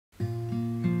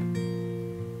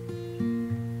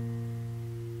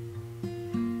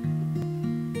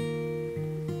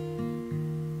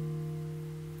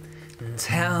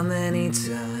And how many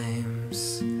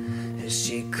times has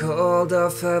she called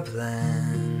off her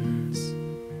plans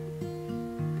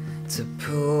to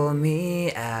pull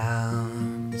me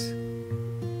out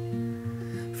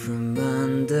from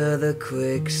under the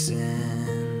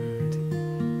quicksand?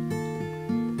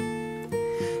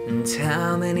 And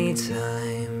how many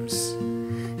times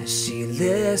has she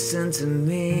listened to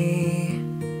me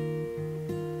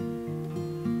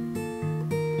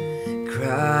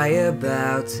cry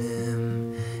about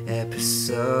him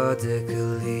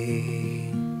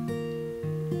episodically?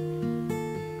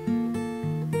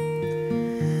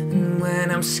 And when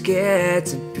I'm scared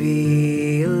to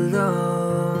be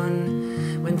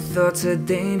alone, when thoughts are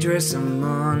dangerous, I'm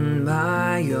on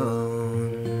my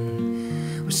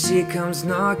own. Well, she comes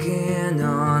knocking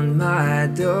on my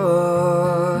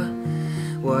door.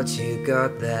 What you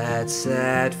got that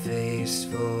sad face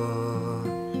for?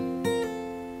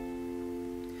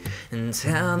 And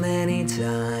how many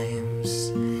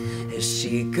times has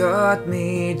she got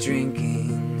me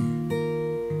drinking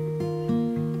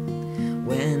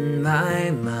when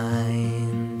my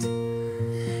mind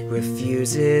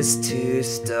refuses to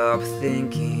stop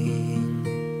thinking?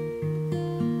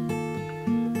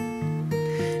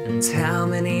 And how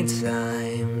many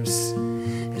times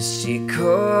has she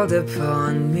called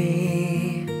upon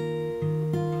me?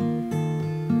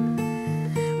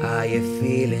 Are you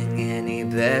feeling any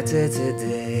better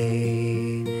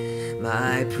today,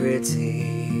 my pretty?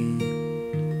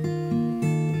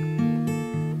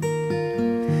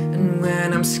 And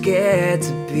when I'm scared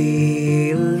to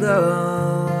be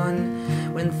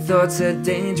alone, when thoughts are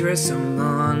dangerous, I'm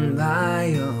on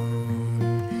my own.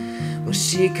 Well,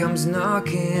 she comes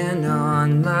knocking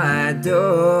on my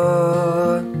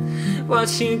door.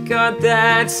 What you got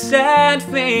that sad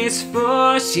face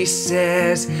for? She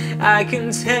says, I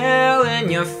can tell when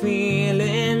you're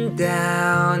feeling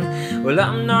down. Well,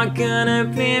 I'm not gonna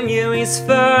blame you, he's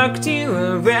fucked you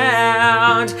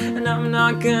around. And I'm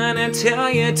not gonna tell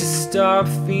you to stop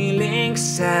feeling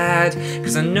sad,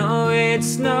 'cause I know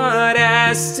it's not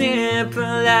as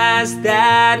simple as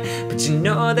that. But you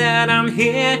know that I'm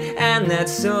here, and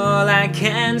that's all I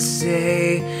can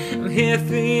say. I'm here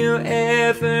for you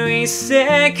every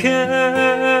second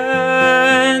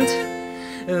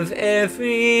of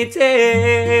every day.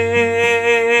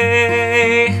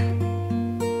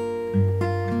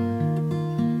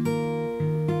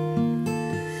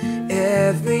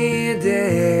 Every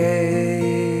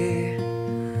day.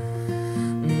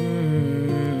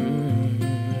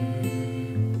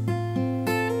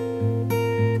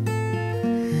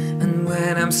 And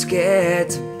when I'm scared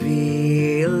to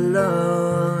be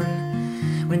alone,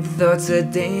 when thoughts are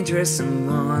dangerous, I'm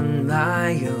on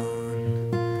my own.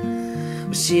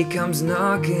 Well, she comes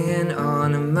knocking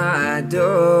on my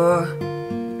door.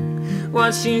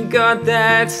 What you got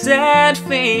that sad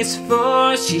face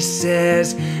for? She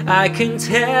says, I can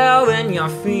tell when you're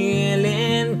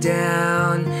feeling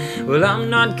down. Well, I'm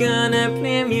not gonna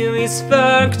blame you, he's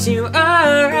fucked you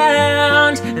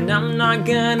around. And I'm not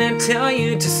gonna tell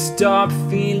you to stop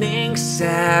feeling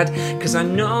sad, 'cause I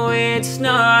know it's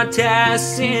not as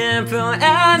simple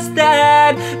as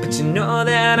that. But you know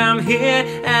that I'm here,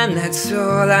 and that's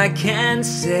all I can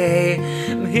say.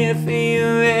 I'm here for you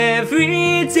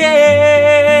every day.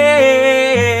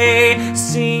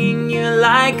 Seeing you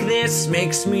like this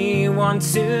makes me want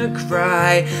to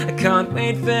cry. I can't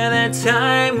wait for the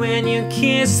time when you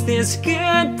kiss this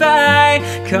goodbye.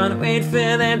 Can't wait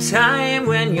for the time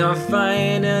when you're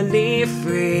finally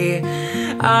free.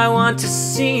 I want to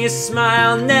see you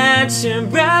smile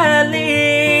naturally.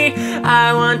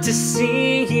 I want to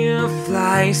see you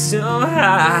fly so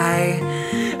high.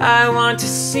 I want to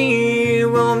see you,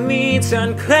 we'll meet on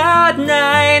cloud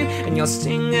 9. And you'll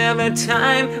sing of a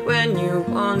time when you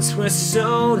once were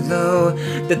so low,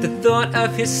 that the thought of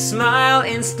his smile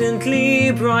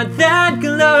instantly brought that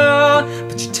glow.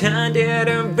 But you turned it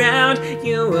around,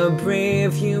 you were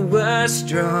brave, you were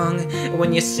strong.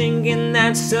 When you're singing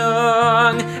that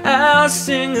song, I'll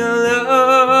sing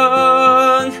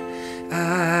along.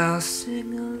 I'll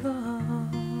sing along.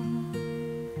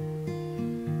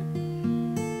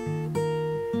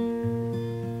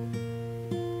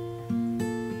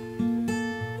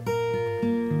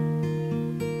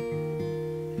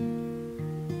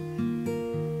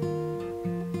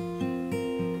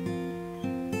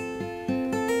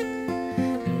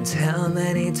 And how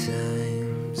many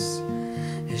times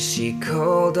has she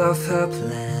called off her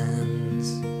plans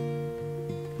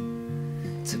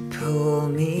to pull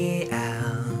me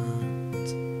out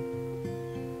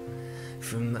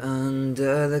from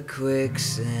under the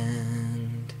quicksand?